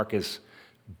sense Mark is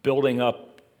building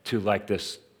up to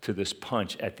this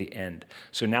punch at the end.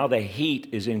 So now the heat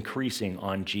is increasing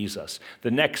on Jesus.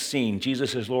 The next scene,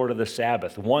 Jesus is Lord of the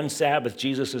Sabbath. One Sabbath,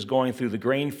 Jesus is going through the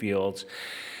grain fields,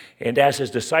 and as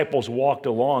his disciples walked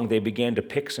along, they began to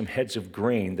pick some heads of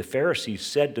grain. The Pharisees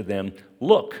said to them,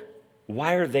 "Look,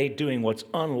 why are they doing what's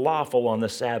unlawful on the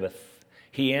Sabbath?"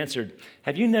 He answered,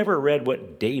 "Have you never read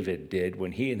what David did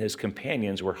when he and his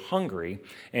companions were hungry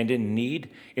and in need?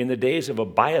 In the days of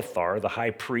Abiathar, the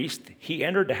high priest, he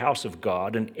entered the house of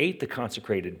God and ate the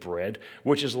consecrated bread,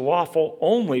 which is lawful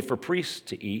only for priests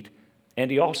to eat,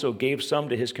 and he also gave some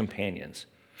to his companions."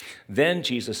 Then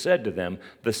Jesus said to them,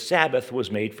 "The Sabbath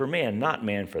was made for man, not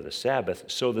man for the Sabbath.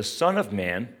 So the Son of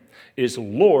Man is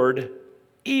Lord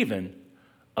even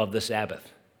of the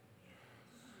Sabbath."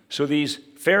 So these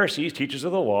Pharisees, teachers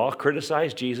of the law,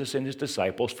 criticized Jesus and his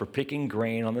disciples for picking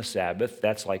grain on the Sabbath.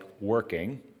 That's like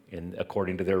working,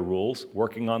 according to their rules,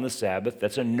 working on the Sabbath.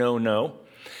 That's a no-no.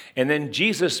 And then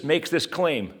Jesus makes this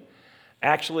claim,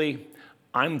 actually,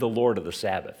 I'm the Lord of the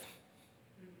Sabbath.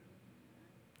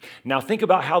 Now think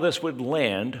about how this would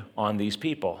land on these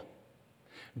people.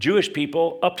 Jewish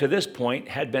people, up to this point,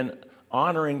 had been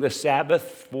honoring the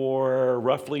Sabbath for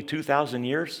roughly 2,000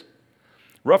 years.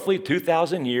 Roughly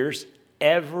 2,000 years,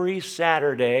 every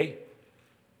Saturday,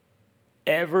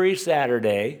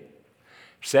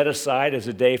 set aside as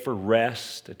a day for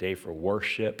rest, a day for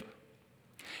worship.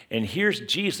 And here's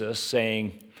Jesus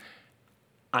saying,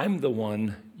 I'm the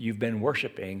one you've been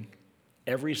worshiping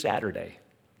every Saturday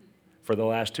for the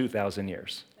last 2,000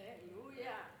 years.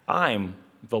 I'm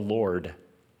the Lord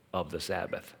of the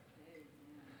Sabbath.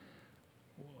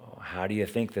 Well, how do you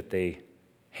think that they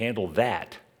handled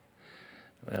that?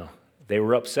 Well, they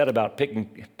were upset about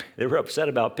picking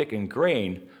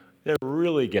grain. That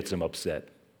really gets them upset.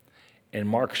 And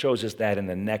Mark shows us that in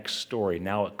the next story.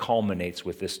 Now it culminates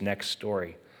with this next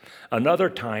story. Another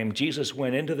time, Jesus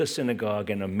went into the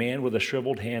synagogue, and a man with a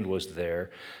shriveled hand was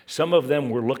there. Some of them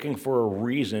were looking for a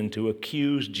reason to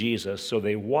accuse Jesus, so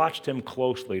they watched him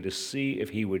closely to see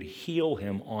if he would heal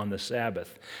him on the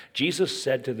Sabbath. Jesus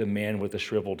said to the man with the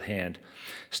shriveled hand,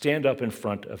 "Stand up in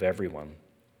front of everyone."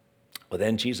 Well,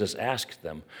 then Jesus asked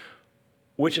them,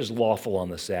 "Which is lawful on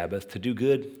the Sabbath, to do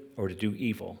good or to do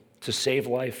evil, to save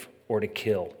life or to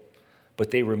kill?"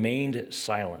 But they remained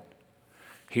silent.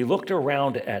 He looked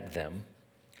around at them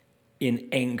in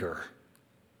anger.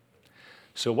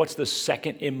 So what's the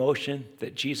second emotion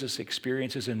that Jesus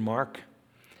experiences in Mark?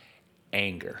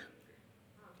 Anger.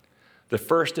 The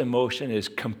first emotion is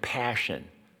compassion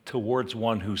towards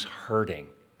one who's hurting.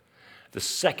 The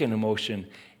second emotion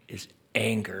is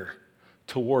anger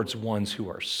towards ones who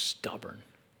are stubborn.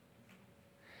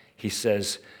 He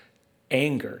says,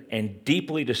 anger and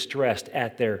deeply distressed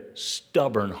at their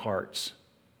stubborn hearts.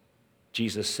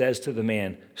 Jesus says to the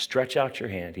man, "Stretch out your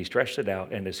hand." He stretched it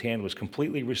out, and his hand was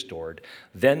completely restored.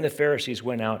 Then the Pharisees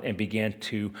went out and began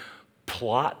to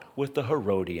plot with the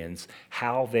Herodians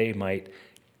how they might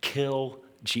kill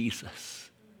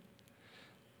Jesus.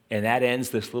 And that ends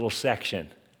this little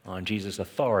section on Jesus'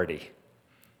 authority.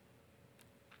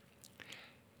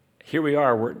 Here we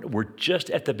are, we're just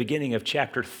at the beginning of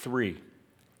chapter 3,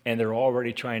 and they're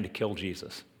already trying to kill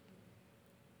Jesus.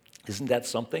 Isn't that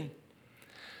something?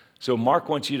 So Mark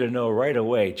wants you to know right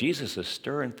away, Jesus is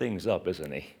stirring things up,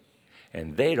 isn't he?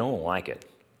 And they don't like it.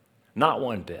 Not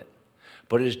one bit.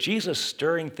 But is Jesus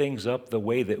stirring things up the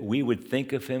way that we would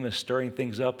think of him as stirring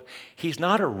things up? He's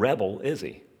not a rebel, is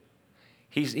he?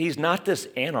 He's not this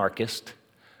anarchist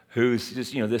who's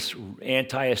just, this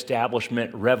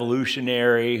anti-establishment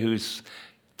revolutionary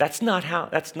that's not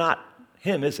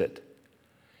him, is it?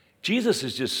 Jesus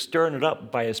is just stirring it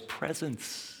up by his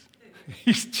presence.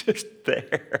 He's just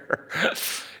there.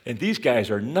 And these guys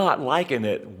are not liking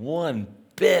it one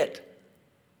bit.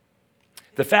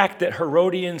 The fact that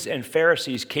Herodians and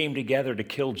Pharisees came together to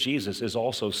kill Jesus is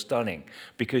also stunning,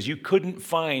 because you couldn't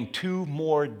find two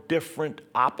more different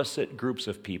opposite groups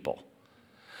of people.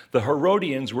 The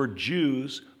Herodians were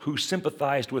Jews who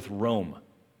sympathized with Rome.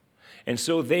 And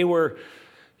so they were,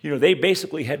 they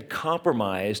basically had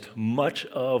compromised much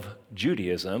of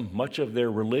Judaism, much of their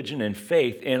religion and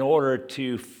faith in order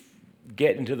to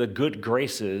get into the good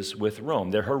graces with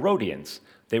Rome. They're Herodians.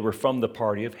 They were from the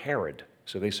party of Herod,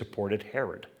 so they supported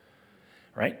Herod,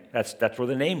 right? That's where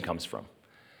the name comes from.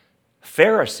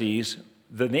 Pharisees,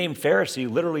 the name Pharisee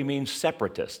literally means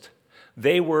separatist.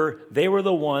 They were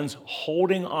the ones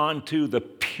holding on to the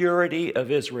purity of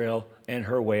Israel and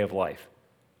her way of life.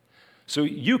 So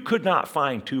you could not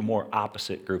find two more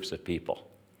opposite groups of people.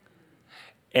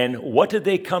 And what did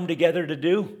they come together to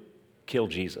do? Kill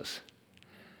Jesus.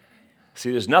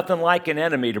 See, there's nothing like an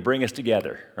enemy to bring us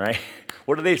together, right?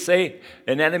 What do they say?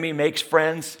 An enemy makes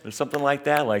friends, or something like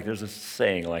that. Like there's a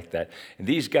saying like that. And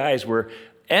these guys were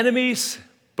enemies,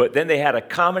 but then they had a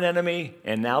common enemy,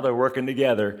 and now they're working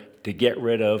together to get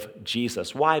rid of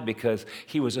Jesus. Why? Because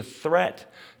he was a threat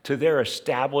to their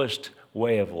established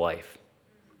way of life.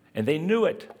 And they knew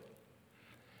it.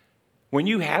 When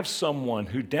you have someone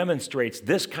who demonstrates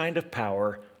this kind of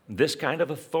power, this kind of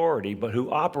authority, but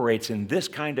who operates in this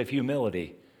kind of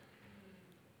humility,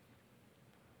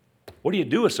 what do you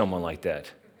do with someone like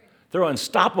that? They're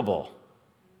unstoppable.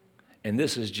 And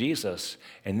this is Jesus,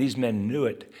 and these men knew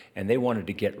it, and they wanted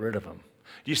to get rid of him.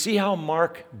 Do you see how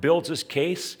Mark builds his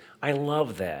case? I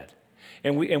love that.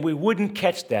 And we wouldn't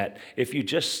catch that if you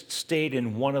just stayed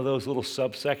in one of those little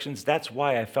subsections. That's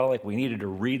why I felt like we needed to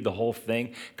read the whole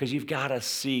thing, because you've got to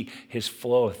see his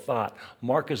flow of thought.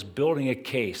 Mark is building a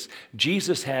case.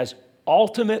 Jesus has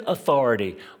ultimate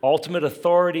authority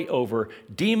over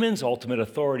demons, ultimate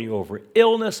authority over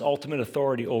illness, ultimate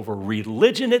authority over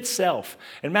religion itself.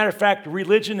 And matter of fact,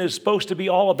 religion is supposed to be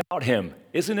all about him,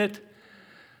 isn't it?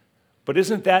 But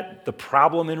isn't that the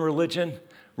problem in religion?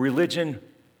 Religion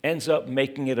ends up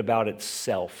making it about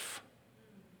itself,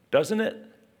 doesn't it?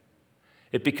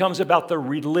 It becomes about the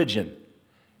religion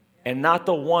and not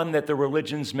the one that the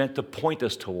religion's meant to point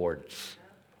us towards.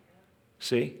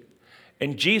 See?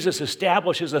 And Jesus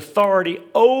establishes authority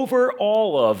over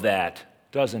all of that,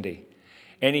 doesn't he?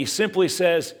 And he simply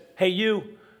says, hey,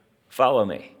 you, follow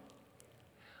me.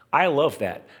 I love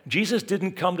that. Jesus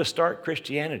didn't come to start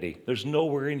Christianity. There's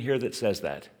nowhere in here that says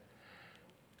that.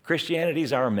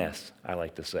 Christianity's our mess, I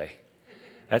like to say.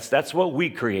 That's what we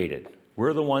created.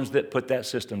 We're the ones that put that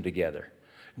system together.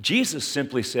 Jesus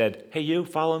simply said, hey, you,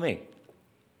 follow me.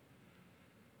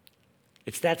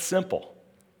 It's that simple.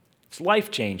 It's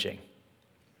life-changing.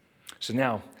 So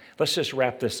now, let's just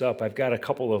wrap this up. I've got a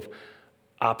couple of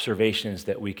observations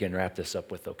that we can wrap this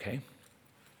up with, okay?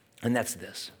 And that's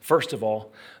this. First of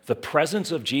all, the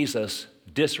presence of Jesus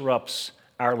disrupts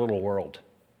our little world.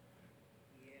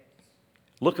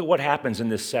 Look at what happens in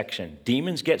this section.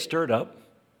 Demons get stirred up.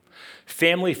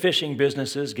 Family fishing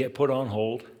businesses get put on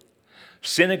hold.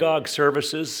 Synagogue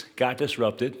services got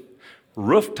disrupted.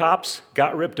 Rooftops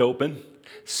got ripped open.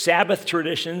 Sabbath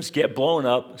traditions get blown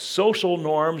up. Social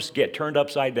norms get turned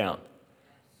upside down.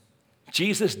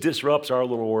 Jesus disrupts our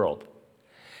little world.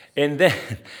 And then,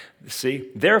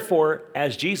 see, therefore,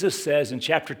 as Jesus says in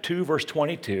chapter 2, verse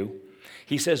 22,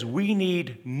 he says, we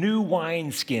need new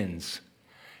wineskins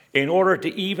in order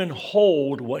to even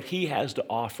hold what he has to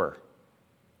offer.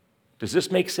 Does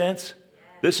this make sense?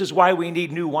 This is why we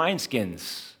need new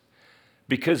wineskins.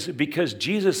 Because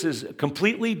Jesus is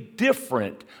completely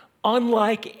different,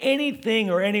 unlike anything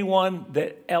or anyone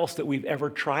else that we've ever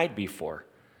tried before.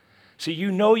 So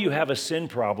you know you have a sin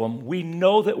problem. We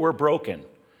know that we're broken.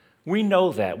 We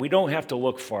know that. We don't have to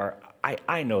look far.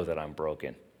 I know that I'm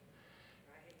broken.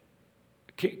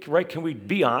 Right? Can we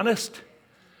be honest?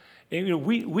 And,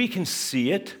 we can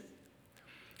see it.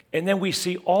 And then we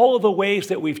see all of the ways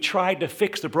that we've tried to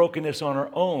fix the brokenness on our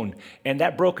own. And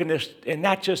that brokenness, and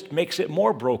that just makes it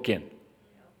more broken.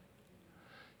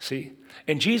 See?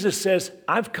 And Jesus says,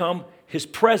 I've come, his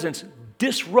presence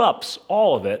disrupts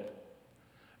all of it.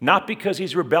 Not because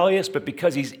he's rebellious, but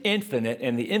because he's infinite,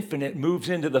 and the infinite moves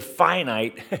into the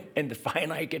finite, and the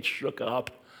finite gets shook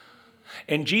up.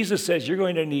 And Jesus says, you're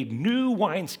going to need new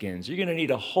wineskins. You're going to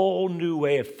need a whole new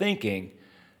way of thinking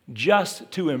just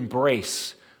to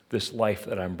embrace this life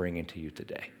that I'm bringing to you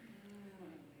today.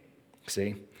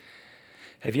 See?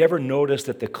 Have you ever noticed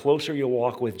that the closer you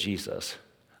walk with Jesus,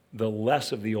 the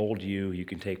less of the old you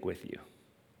can take with you?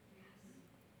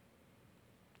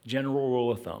 General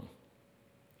rule of thumb.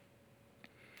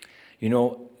 You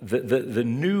know, the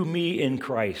new me in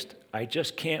Christ, I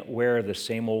just can't wear the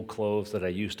same old clothes that I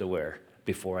used to wear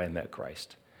before I met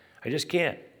Christ. I just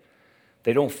can't.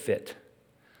 They don't fit.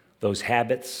 Those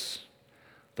habits,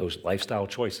 those lifestyle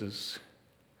choices,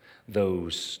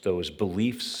 those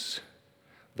beliefs,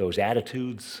 those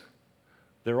attitudes,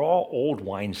 they're all old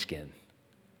wineskin.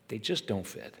 They just don't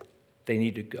fit. They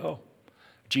need to go.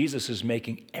 Jesus is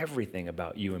making everything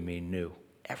about you and me new.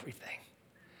 Everything.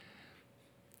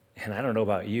 And I don't know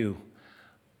about you,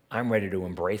 I'm ready to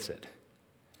embrace it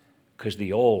because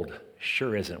the old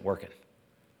sure isn't working.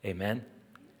 Amen?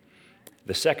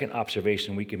 The second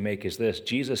observation we can make is this.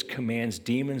 Jesus commands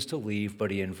demons to leave, but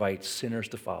he invites sinners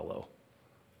to follow.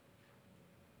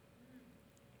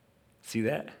 See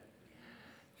that?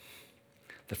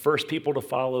 The first people to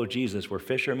follow Jesus were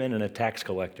fishermen and a tax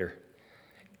collector.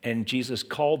 And Jesus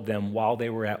called them while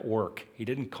they were at work. He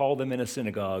didn't call them in a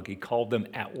synagogue. He called them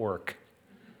at work.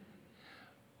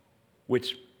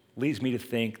 Which leads me to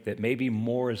think that maybe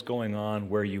more is going on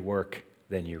where you work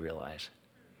than you realize.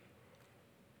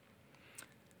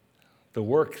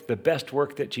 The best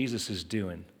work that Jesus is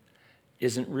doing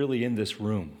isn't really in this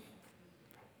room.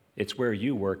 It's where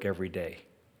you work every day.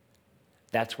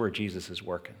 That's where Jesus is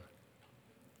working.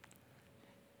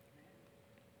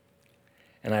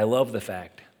 And I love the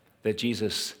fact that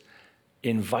Jesus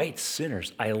invites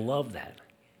sinners. I love that.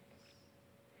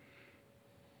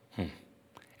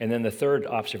 And then the third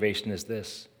observation is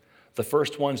this. The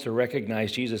first ones to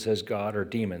recognize Jesus as God are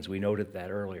demons. We noted that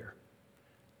earlier.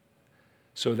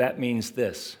 So that means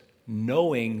this.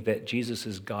 Knowing that Jesus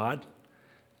is God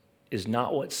is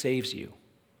not what saves you.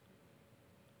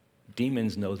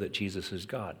 Demons know that Jesus is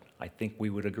God. I think we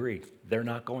would agree. They're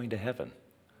not going to heaven.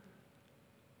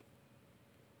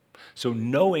 So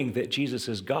knowing that Jesus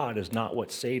is God is not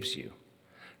what saves you.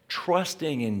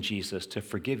 Trusting in Jesus to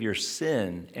forgive your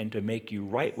sin and to make you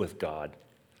right with God,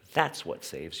 that's what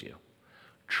saves you.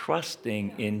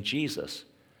 Trusting in Jesus,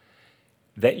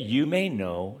 that you may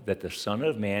know that the Son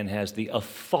of Man has the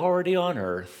authority on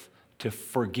earth to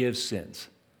forgive sins.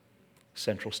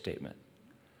 Central statement.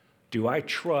 Can I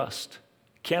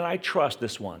trust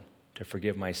this one to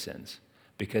forgive my sins?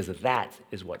 Because that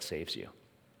is what saves you.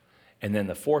 And then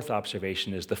the fourth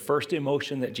observation is the first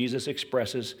emotion that Jesus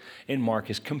expresses in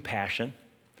Mark is compassion.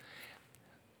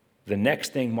 The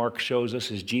next thing Mark shows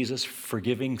us is Jesus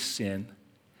forgiving sin.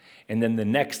 And then the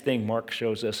next thing Mark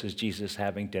shows us is Jesus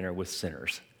having dinner with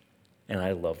sinners. And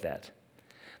I love that.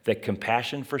 That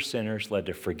compassion for sinners led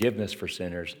to forgiveness for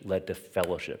sinners, led to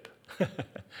fellowship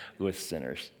with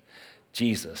sinners.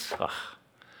 Jesus,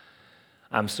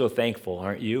 I'm so thankful,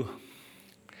 aren't you?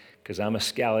 Because I'm a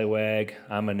scallywag,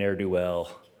 I'm a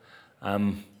ne'er-do-well,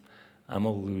 I'm a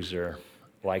loser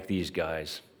like these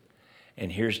guys.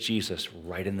 And here's Jesus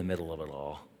right in the middle of it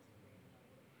all.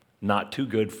 Not too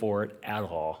good for it at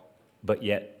all, but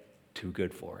yet too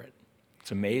good for it.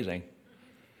 It's amazing.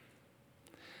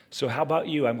 So how about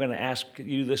you? I'm going to ask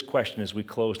you this question as we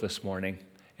close this morning,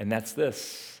 and that's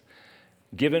this.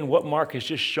 Given what Mark has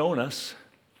just shown us,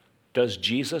 does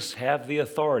Jesus have the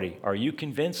authority? Are you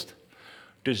convinced?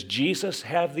 Does Jesus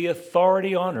have the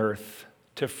authority on earth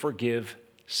to forgive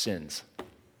sins?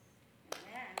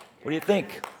 What do you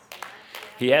think?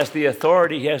 He has the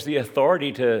authority. He has the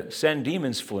authority to send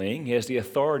demons fleeing. He has the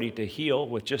authority to heal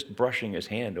with just brushing his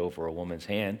hand over a woman's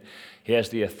hand. He has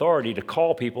the authority to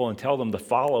call people and tell them to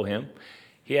follow him.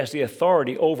 He has the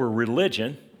authority over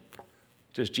religion.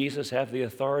 Does Jesus have the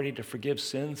authority to forgive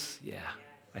sins? Yeah,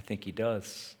 I think he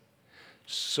does.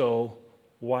 So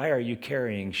why are you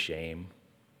carrying shame?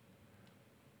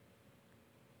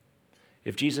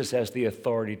 If Jesus has the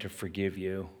authority to forgive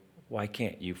you, why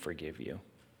can't you forgive you?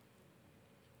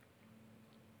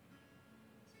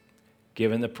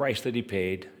 Given the price that he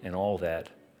paid and all that,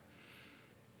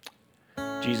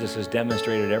 Jesus has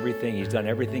demonstrated everything. He's done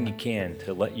everything he can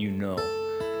to let you know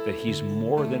that he's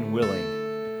more than willing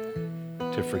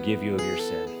to forgive you of your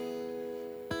sin.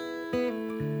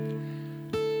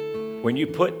 When you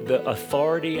put the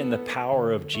authority and the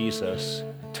power of Jesus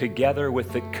together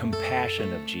with the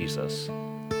compassion of Jesus,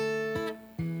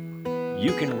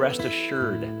 you can rest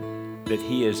assured that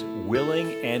he is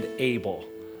willing and able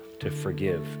to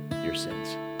forgive your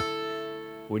sins.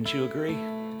 Wouldn't you agree?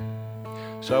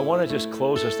 So I want to just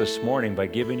close us this morning by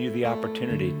giving you the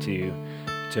opportunity to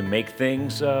make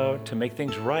things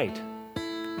right.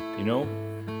 You know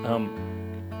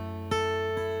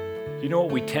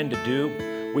what we tend to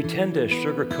do? We tend to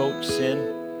sugarcoat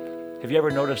sin. Have you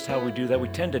ever noticed how we do that? We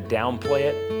tend to downplay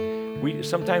it.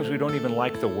 Sometimes we don't even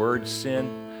like the word sin.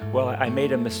 Well, I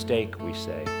made a mistake, we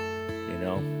say.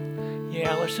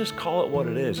 Yeah, let's just call it what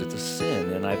it is. It's a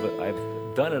sin, and I've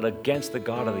done it against the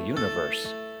God of the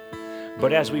universe.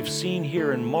 But as we've seen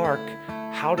here in Mark,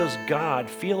 how does God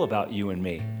feel about you and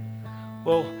me?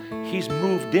 Well, he's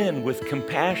moved in with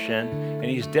compassion, and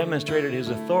he's demonstrated his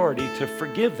authority to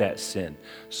forgive that sin.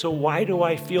 So why do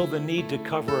I feel the need to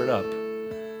cover it up?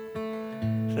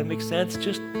 Does that make sense?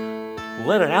 Just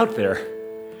let it out there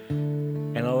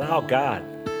and allow God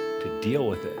to deal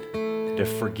with it, to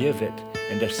forgive it,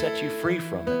 and to set you free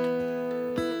from it.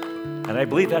 And I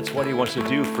believe that's what he wants to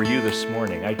do for you this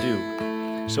morning. I do.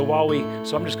 So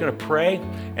I'm just going to pray,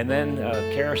 and then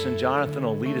Karis and Jonathan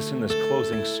will lead us in this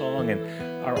closing song,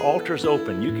 and our altar's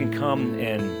open. You can come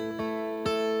and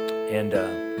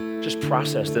just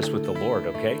process this with the Lord,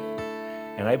 okay?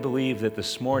 And I believe that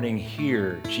this morning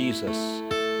here, Jesus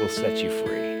will set you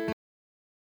free.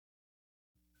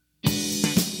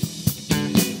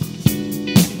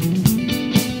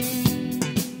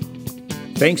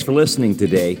 Thanks for listening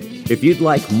today. If you'd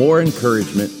like more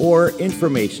encouragement or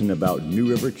information about New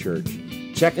River Church,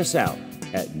 check us out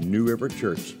at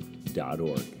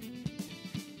newriverchurch.org.